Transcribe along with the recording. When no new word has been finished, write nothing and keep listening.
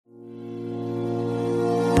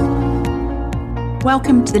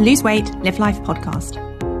Welcome to the Lose Weight, Live Life podcast.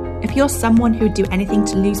 If you're someone who would do anything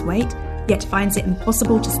to lose weight, yet finds it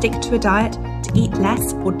impossible to stick to a diet, to eat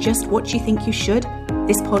less, or just what you think you should,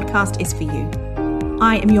 this podcast is for you.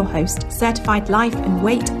 I am your host, certified life and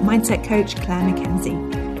weight mindset coach Claire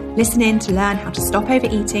McKenzie. Listen in to learn how to stop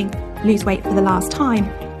overeating, lose weight for the last time,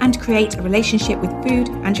 and create a relationship with food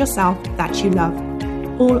and yourself that you love,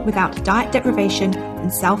 all without diet deprivation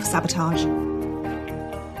and self-sabotage.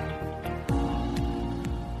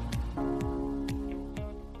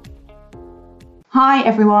 Hi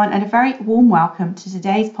everyone, and a very warm welcome to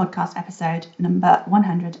today's podcast episode number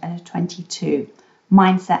 122,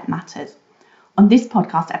 Mindset Matters. On this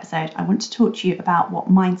podcast episode, I want to talk to you about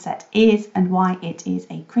what mindset is and why it is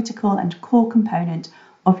a critical and core component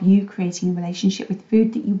of you creating a relationship with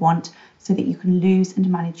food that you want so that you can lose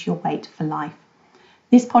and manage your weight for life.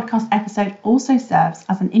 This podcast episode also serves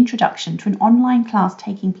as an introduction to an online class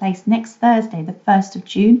taking place next Thursday, the 1st of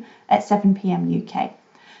June at 7 p.m. UK.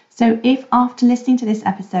 So if after listening to this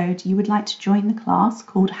episode you would like to join the class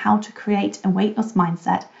called How to Create a Weight Loss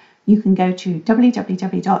Mindset, you can go to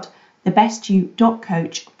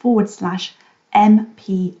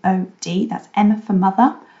www.thebestyou.coach/MPOD, that's M for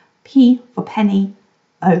mother, P for penny,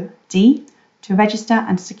 OD, to register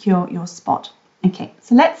and secure your spot. Okay,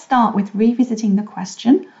 so let's start with revisiting the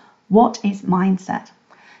question, what is mindset?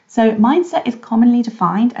 So mindset is commonly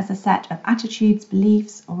defined as a set of attitudes,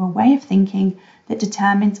 beliefs, or a way of thinking that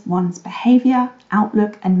determines one's behaviour,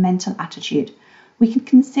 outlook, and mental attitude. We can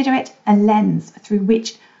consider it a lens through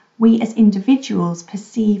which we as individuals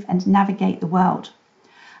perceive and navigate the world.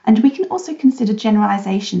 And we can also consider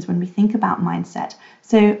generalisations when we think about mindset.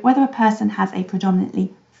 So whether a person has a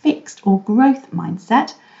predominantly fixed or growth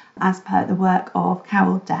mindset, as per the work of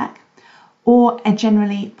Carol Dweck, or a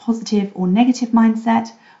generally positive or negative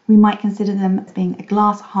mindset, we might consider them as being a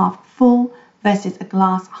glass half full versus a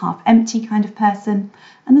glass half empty kind of person.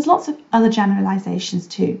 And there's lots of other generalizations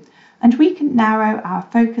too. And we can narrow our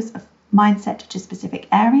focus of mindset to specific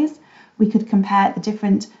areas. We could compare the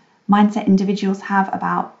different mindset individuals have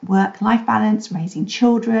about work-life balance, raising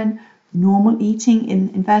children, normal eating in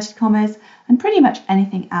inverted commas, and pretty much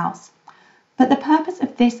anything else. But the purpose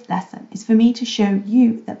of this lesson is for me to show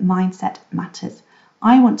you that mindset matters.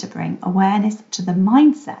 I want to bring awareness to the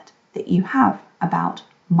mindset that you have about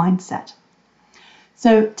mindset.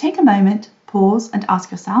 So take a moment, pause and ask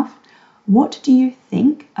yourself, what do you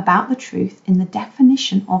think about the truth in the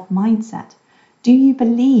definition of mindset? Do you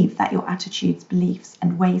believe that your attitudes, beliefs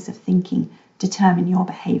and ways of thinking determine your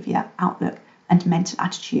behaviour, outlook and mental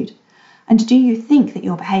attitude? And do you think that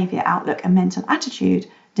your behaviour, outlook and mental attitude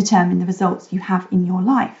determine the results you have in your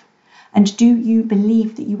life? And do you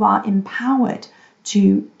believe that you are empowered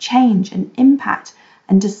to change and impact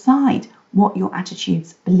and decide what your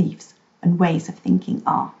attitudes, beliefs and ways of thinking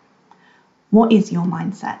are? What is your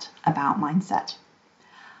mindset about mindset?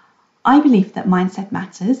 I believe that mindset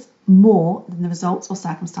matters more than the results or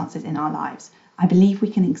circumstances in our lives. I believe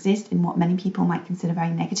we can exist in what many people might consider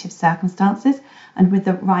very negative circumstances, and with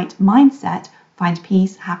the right mindset, find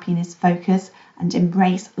peace, happiness, focus, and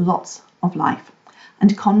embrace lots of life.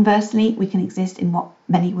 And conversely, we can exist in what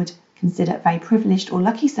many would consider very privileged or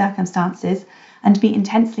lucky circumstances and be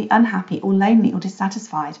intensely unhappy or lonely or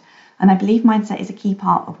dissatisfied. And I believe mindset is a key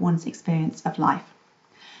part of one's experience of life.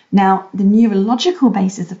 Now, the neurological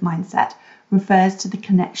basis of mindset refers to the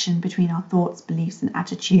connection between our thoughts, beliefs and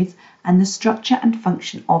attitudes and the structure and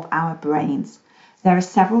function of our brains. There are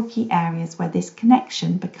several key areas where this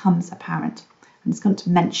connection becomes apparent. I'm just going to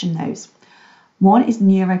mention those. One is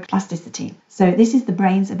neuroplasticity. So this is the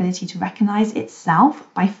brain's ability to recognize itself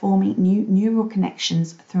by forming new neural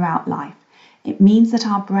connections throughout life. It means that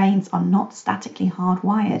our brains are not statically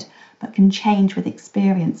hardwired, but can change with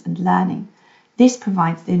experience and learning. This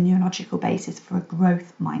provides the neurological basis for a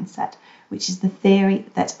growth mindset, which is the theory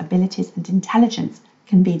that abilities and intelligence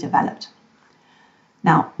can be developed.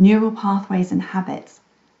 Now, neural pathways and habits.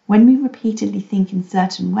 When we repeatedly think in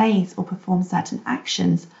certain ways or perform certain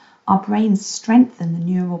actions, our brains strengthen the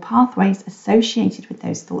neural pathways associated with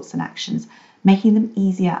those thoughts and actions, making them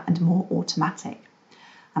easier and more automatic.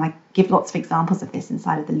 And I give lots of examples of this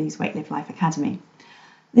inside of the Lose Weight, Live Life Academy.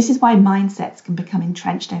 This is why mindsets can become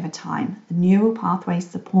entrenched over time. The neural pathways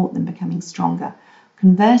support them becoming stronger.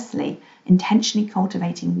 Conversely, intentionally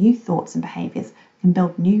cultivating new thoughts and behaviours can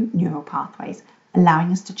build new neural pathways,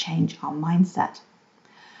 allowing us to change our mindset.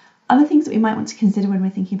 Other things that we might want to consider when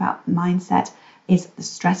we're thinking about mindset is the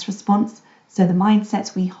stress response. So the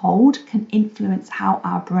mindsets we hold can influence how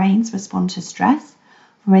our brains respond to stress.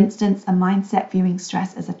 For instance, a mindset viewing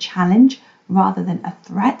stress as a challenge rather than a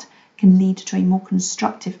threat can lead to a more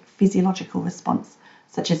constructive physiological response,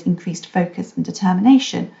 such as increased focus and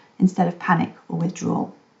determination instead of panic or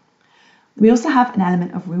withdrawal. We also have an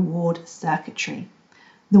element of reward circuitry.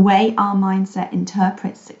 The way our mindset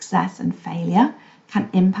interprets success and failure can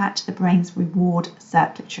impact the brain's reward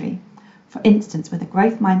circuitry. For instance, with a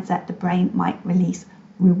growth mindset, the brain might release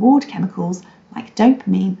reward chemicals like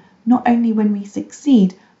dopamine, not only when we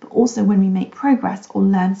succeed, but also when we make progress or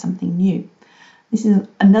learn something new. This is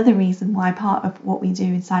another reason why part of what we do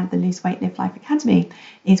inside of the Lose Weight, Live Life Academy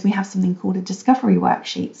is we have something called a discovery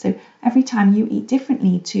worksheet. So every time you eat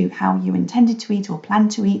differently to how you intended to eat or plan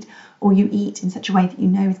to eat, or you eat in such a way that you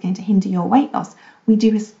know is going to hinder your weight loss, we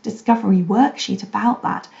do a discovery worksheet about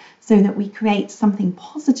that so that we create something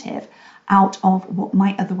positive out of what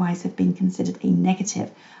might otherwise have been considered a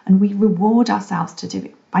negative. And we reward ourselves to do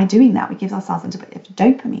it. By doing that, we give ourselves a bit of a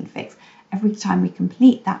dopamine fix every time we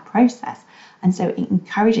complete that process. And so it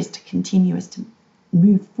encourages to continue us to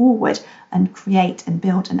move forward and create and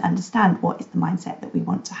build and understand what is the mindset that we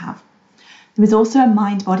want to have. There is also a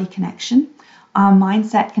mind-body connection. Our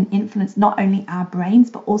mindset can influence not only our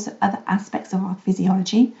brains, but also other aspects of our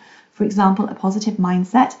physiology. For example, a positive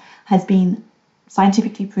mindset has been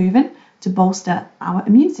scientifically proven to bolster our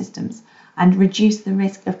immune systems and reduce the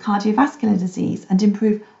risk of cardiovascular disease and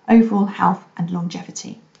improve overall health and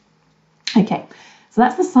longevity. Okay, so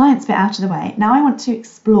that's the science bit out of the way. Now I want to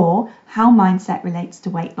explore how mindset relates to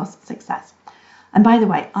weight loss success. And by the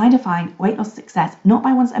way, I define weight loss success not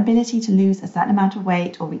by one's ability to lose a certain amount of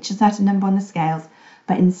weight or reach a certain number on the scales,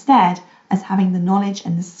 but instead as having the knowledge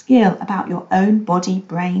and the skill about your own body,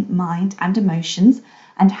 brain, mind, and emotions,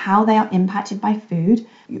 and how they are impacted by food,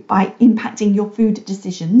 by impacting your food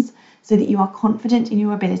decisions, so that you are confident in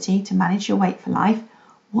your ability to manage your weight for life,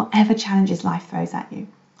 whatever challenges life throws at you.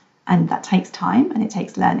 And that takes time and it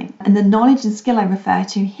takes learning. And the knowledge and skill I refer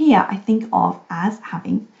to here, I think of as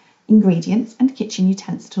having ingredients and kitchen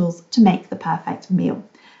utensils to make the perfect meal.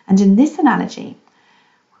 And in this analogy,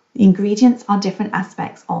 the ingredients are different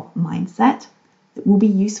aspects of mindset that will be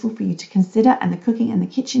useful for you to consider, and the cooking and the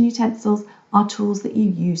kitchen utensils are tools that you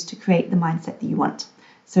use to create the mindset that you want.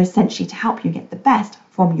 So essentially to help you get the best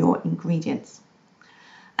from your ingredients.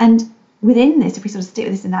 And within this, if we sort of stick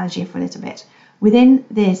with this analogy for a little bit, within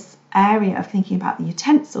this area of thinking about the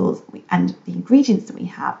utensils and the ingredients that we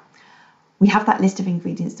have that list of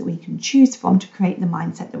ingredients that we can choose from to create the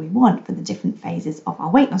mindset that we want for the different phases of our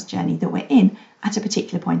weight loss journey that we're in at a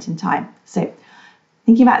particular point in time. So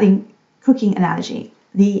thinking about the cooking analogy,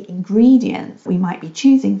 the ingredients we might be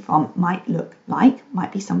choosing from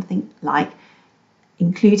might be something like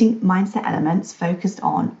including mindset elements focused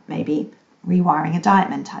on maybe rewiring a diet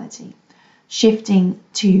mentality, shifting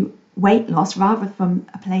to weight loss rather from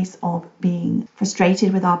a place of being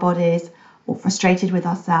frustrated with our bodies or frustrated with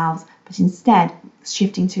ourselves, but instead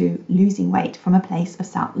shifting to losing weight from a place of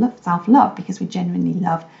self-love because we genuinely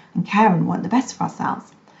love and care and want the best for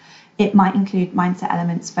ourselves. It might include mindset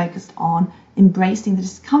elements focused on embracing the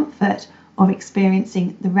discomfort of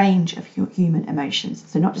experiencing the range of human emotions.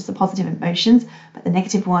 So not just the positive emotions, but the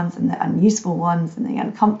negative ones and the unuseful ones and the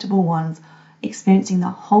uncomfortable ones, experiencing the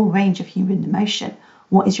whole range of human emotion.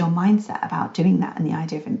 What is your mindset about doing that and the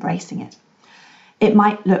idea of embracing it? It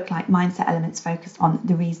might look like mindset elements focused on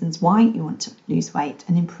the reasons why you want to lose weight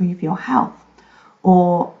and improve your health,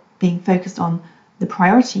 or being focused on the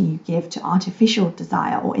priority you give to artificial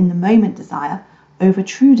desire or in the moment desire over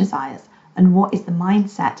true desires, and what is the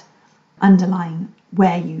mindset underlying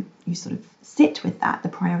where you sort of sit with that, the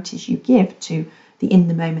priorities you give to the in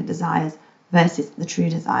the moment desires versus the true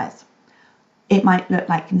desires. It might look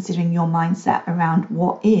like considering your mindset around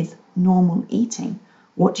what is normal eating.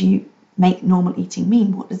 What do you make normal eating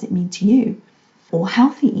mean? What does it mean to you? Or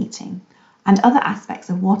healthy eating and other aspects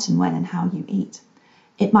of what and when and how you eat.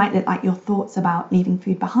 It might look like your thoughts about leaving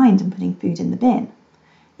food behind and putting food in the bin.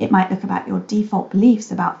 It might look about your default beliefs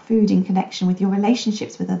about food in connection with your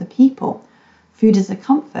relationships with other people, food as a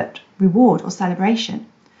comfort, reward, or celebration.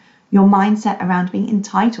 Your mindset around being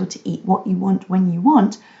entitled to eat what you want,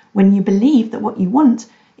 when you believe that what you want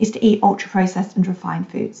is to eat ultra-processed and refined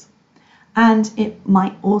foods. And it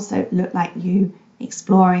might also look like you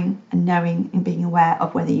exploring and knowing and being aware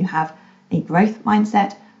of whether you have a growth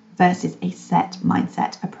mindset versus a set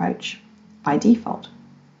mindset approach by default.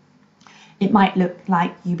 It might look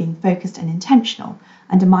like you being focused and intentional,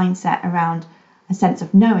 and a mindset around a sense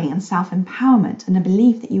of knowing and self-empowerment and a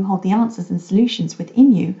belief that you hold the answers and solutions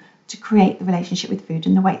within you to create the relationship with food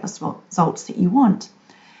and the weight loss results that you want.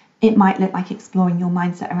 It might look like exploring your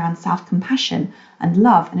mindset around self-compassion and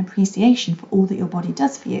love and appreciation for all that your body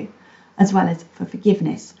does for you, as well as for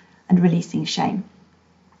forgiveness and releasing shame.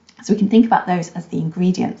 So we can think about those as the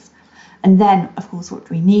ingredients. And then, of course, what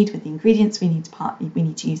do we need with the ingredients? We need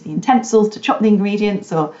to use the utensils to chop the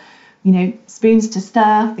ingredients, or spoons to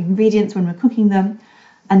stir the ingredients when we're cooking them.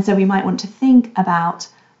 And so we might want to think about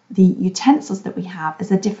the utensils that we have as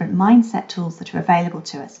the different mindset tools that are available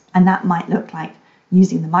to us. And that might look like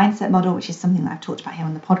using the mindset model, which is something that I've talked about here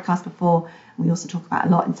on the podcast before. We also talk about a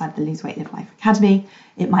lot inside the Lose Weight, Live Life Academy.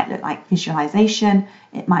 It might look like visualization.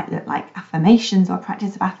 It might look like affirmations or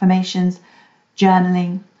practice of affirmations,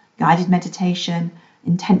 journaling, guided meditation,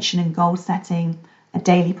 intention and goal setting, a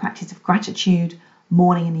daily practice of gratitude,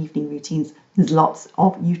 morning and evening routines. There's lots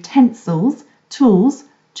of utensils, tools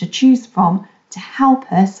to choose from to help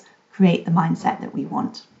us create the mindset that we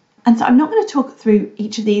want. And so I'm not going to talk through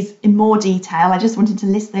each of these in more detail. I just wanted to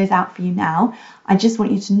list those out for you now. I just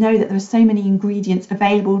want you to know that there are so many ingredients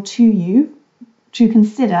available to you to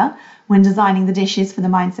consider when designing the dishes for the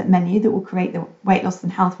mindset menu that will create the weight loss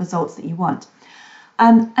and health results that you want.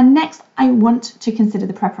 And next, I want to consider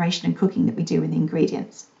the preparation and cooking that we do with the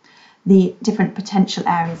ingredients, the different potential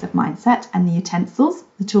areas of mindset, and the utensils,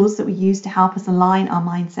 the tools that we use to help us align our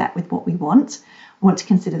mindset with what we want. I want to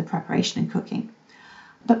consider the preparation and cooking.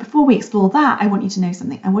 But before we explore that, I want you to know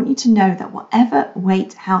something. I want you to know that whatever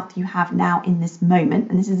weight health you have now in this moment,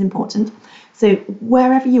 and this is important, so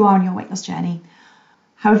wherever you are on your weight loss journey,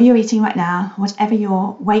 however you're eating right now, whatever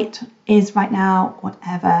your weight is right now,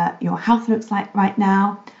 whatever your health looks like right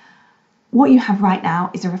now, what you have right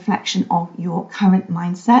now is a reflection of your current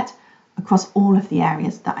mindset across all of the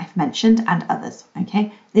areas that I've mentioned and others,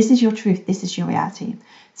 okay? This is your truth, this is your reality.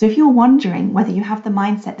 So if you're wondering whether you have the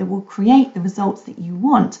mindset that will create the results that you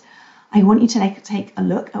want, I want you to take a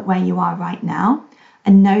look at where you are right now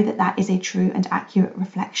and know that that is a true and accurate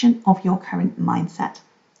reflection of your current mindset.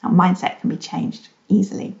 Now, mindset can be changed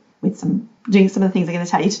easily with doing some of the things I'm going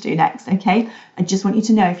to tell you to do next, okay? I just want you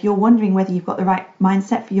to know, if you're wondering whether you've got the right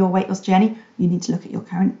mindset for your weight loss journey, you need to look at your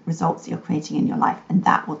current results that you're creating in your life, and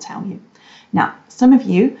that will tell you. Now, some of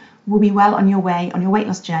you will be well on your way on your weight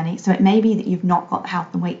loss journey, so it may be that you've not got the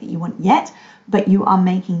health and weight that you want yet, but you are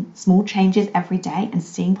making small changes every day and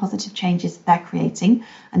seeing positive changes they're creating,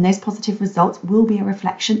 and those positive results will be a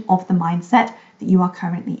reflection of the mindset that you are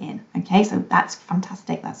currently in, okay? So that's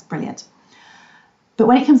fantastic, that's brilliant. But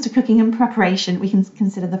when it comes to cooking and preparation, we can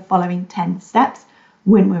consider the following 10 steps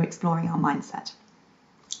when we're exploring our mindset.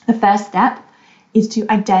 The first step is to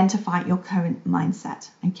identify your current mindset,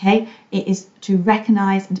 okay? It is to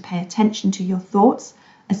recognize and pay attention to your thoughts,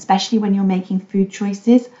 especially when you're making food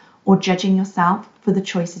choices or judging yourself for the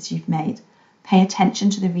choices you've made. Pay attention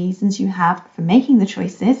to the reasons you have for making the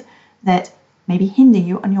choices that maybe hinder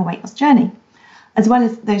you on your weight loss journey, as well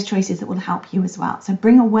as those choices that will help you as well. So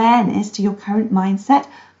bring awareness to your current mindset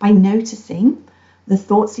by noticing the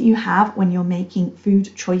thoughts that you have when you're making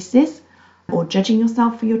food choices, or judging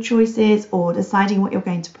yourself for your choices, or deciding what you're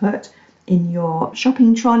going to put in your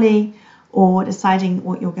shopping trolley, or deciding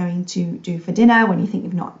what you're going to do for dinner when you think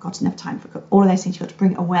you've not got enough time for cook. All of those things, you've got to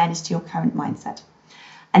bring awareness to your current mindset.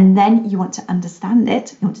 And then you want to understand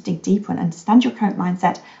it, you want to dig deeper and understand your current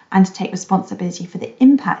mindset and take responsibility for the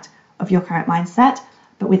impact of your current mindset,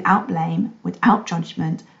 but without blame, without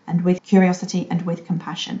judgment, and with curiosity and with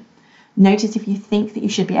compassion. Notice if you think that you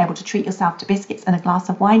should be able to treat yourself to biscuits and a glass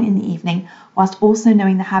of wine in the evening, whilst also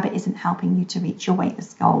knowing the habit isn't helping you to reach your weight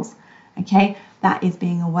loss goals. Okay, that is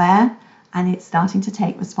being aware, and it's starting to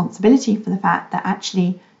take responsibility for the fact that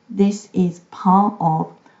actually this is part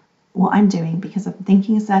of what I'm doing because I'm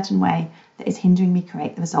thinking a certain way that is hindering me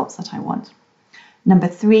create the results that I want. Number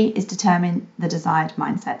 3 is determine the desired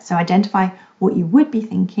mindset. So identify what you would be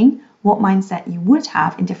thinking, what mindset you would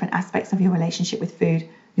have in different aspects of your relationship with food,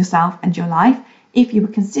 yourself and your life if you were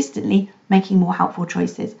consistently making more helpful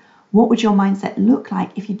choices. What would your mindset look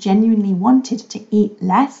like if you genuinely wanted to eat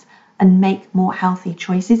less and make more healthy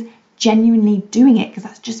choices, genuinely doing it because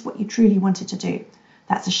that's just what you truly wanted to do?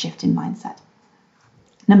 That's a shift in mindset.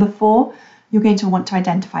 Number 4, you're going to want to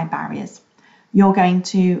identify barriers. You're going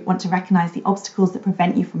to want to recognize the obstacles that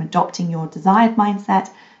prevent you from adopting your desired mindset.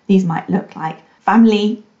 These might look like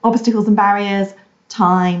family obstacles and barriers,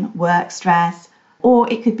 time, work, stress,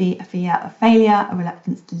 or it could be a fear of failure, a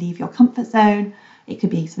reluctance to leave your comfort zone. It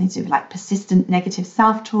could be something to do with like persistent negative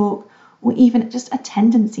self-talk, or even just a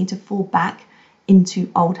tendency to fall back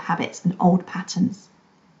into old habits and old patterns.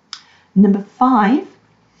 Number 5,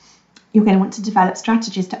 you're going to want to develop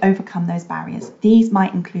strategies to overcome those barriers. These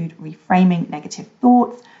might include reframing negative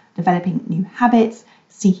thoughts, developing new habits,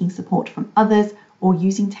 seeking support from others, or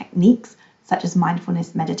using techniques such as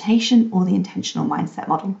mindfulness meditation or the intentional mindset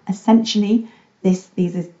model. Essentially, these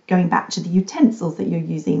is going back to the utensils that you're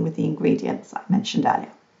using with the ingredients I mentioned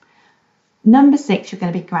earlier. Number 6, you're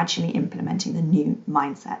going to be gradually implementing the new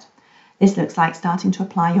mindset. This looks like starting to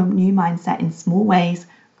apply your new mindset in small ways,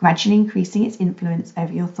 gradually increasing its influence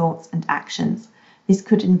over your thoughts and actions. This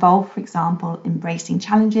could involve, for example, embracing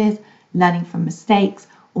challenges, learning from mistakes,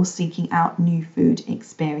 or seeking out new food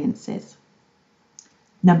experiences.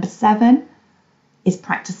 Number 7 is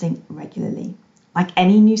practicing regularly. Like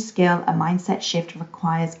any new skill, a mindset shift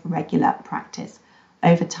requires regular practice.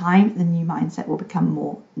 Over time, the new mindset will become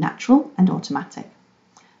more natural and automatic.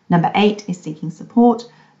 Number 8 is seeking support.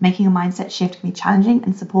 Making a mindset shift can be challenging,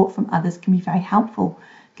 and support from others can be very helpful.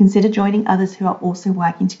 Consider joining others who are also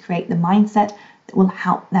working to create the mindset that will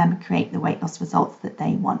help them create the weight loss results that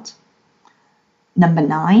they want. Number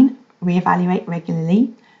 9, reevaluate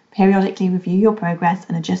regularly. Periodically review your progress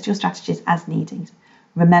and adjust your strategies as needed.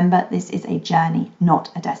 Remember, this is a journey,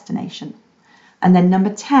 not a destination. And then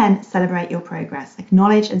number 10, celebrate your progress.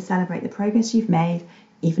 Acknowledge and celebrate the progress you've made,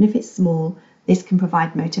 even if it's small. This can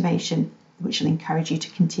provide motivation, which will encourage you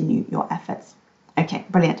to continue your efforts. Okay,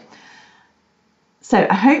 brilliant. So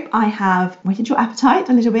I hope I have whetted your appetite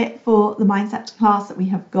a little bit for the mindset class that we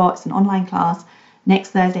have got. It's an online class.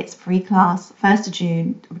 Next Thursday, it's a free class, 1st of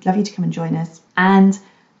June. I would love you to come and join us. And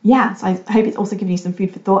yeah, so I hope it's also given you some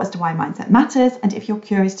food for thought as to why mindset matters. And if you're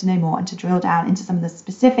curious to know more and to drill down into some of the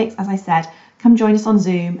specifics, as I said, come join us on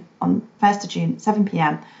Zoom on 1st of June, 7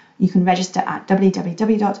 p.m. You can register at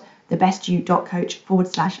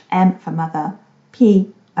www.thebestyou.coach/M for mother,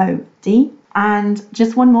 POD. And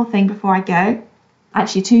just one more thing before I go.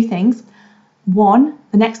 Actually, 2 things. 1,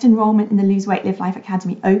 the next enrolment in the Lose Weight Live Life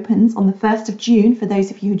Academy opens on the 1st of June for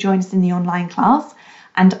those of you who join us in the online class,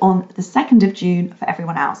 and on the 2nd of June for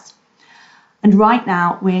everyone else. And right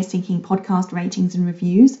now we're seeking podcast ratings and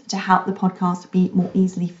reviews to help the podcast be more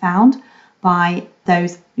easily found by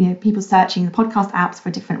those people searching the podcast apps for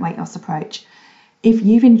a different weight loss approach. If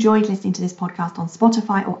you've enjoyed listening to this podcast on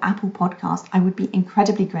Spotify or Apple Podcast, I would be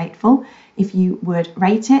incredibly grateful if you would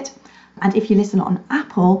rate it. And if you listen on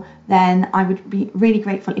Apple, then I would be really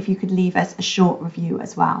grateful if you could leave us a short review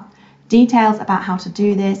as well. Details about how to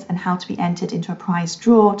do this and how to be entered into a prize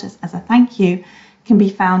draw as a thank you can be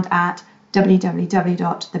found at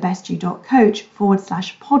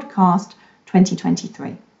www.thebestyou.coach/podcast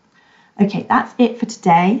 2023. Okay, that's it for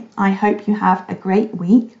today. I hope you have a great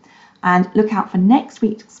week, and look out for next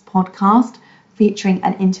week's podcast featuring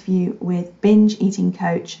an interview with binge eating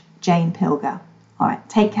coach Jane Pilger. All right,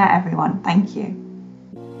 take care, everyone. Thank you.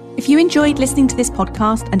 If you enjoyed listening to this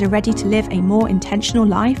podcast and are ready to live a more intentional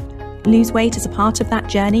life, lose weight as a part of that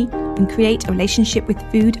journey, and create a relationship with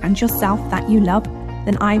food and yourself that you love,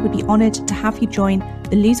 then I would be honoured to have you join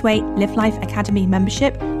the Lose Weight Live Life Academy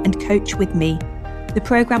membership and coach with me. The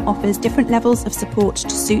programme offers different levels of support to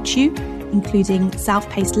suit you, including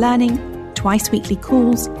self-paced learning, twice weekly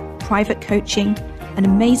calls, private coaching, an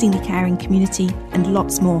amazingly caring community, and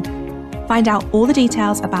lots more. Find out all the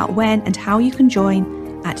details about when and how you can join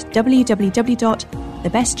at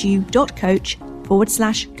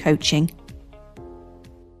www.thebestyou.coach/coaching.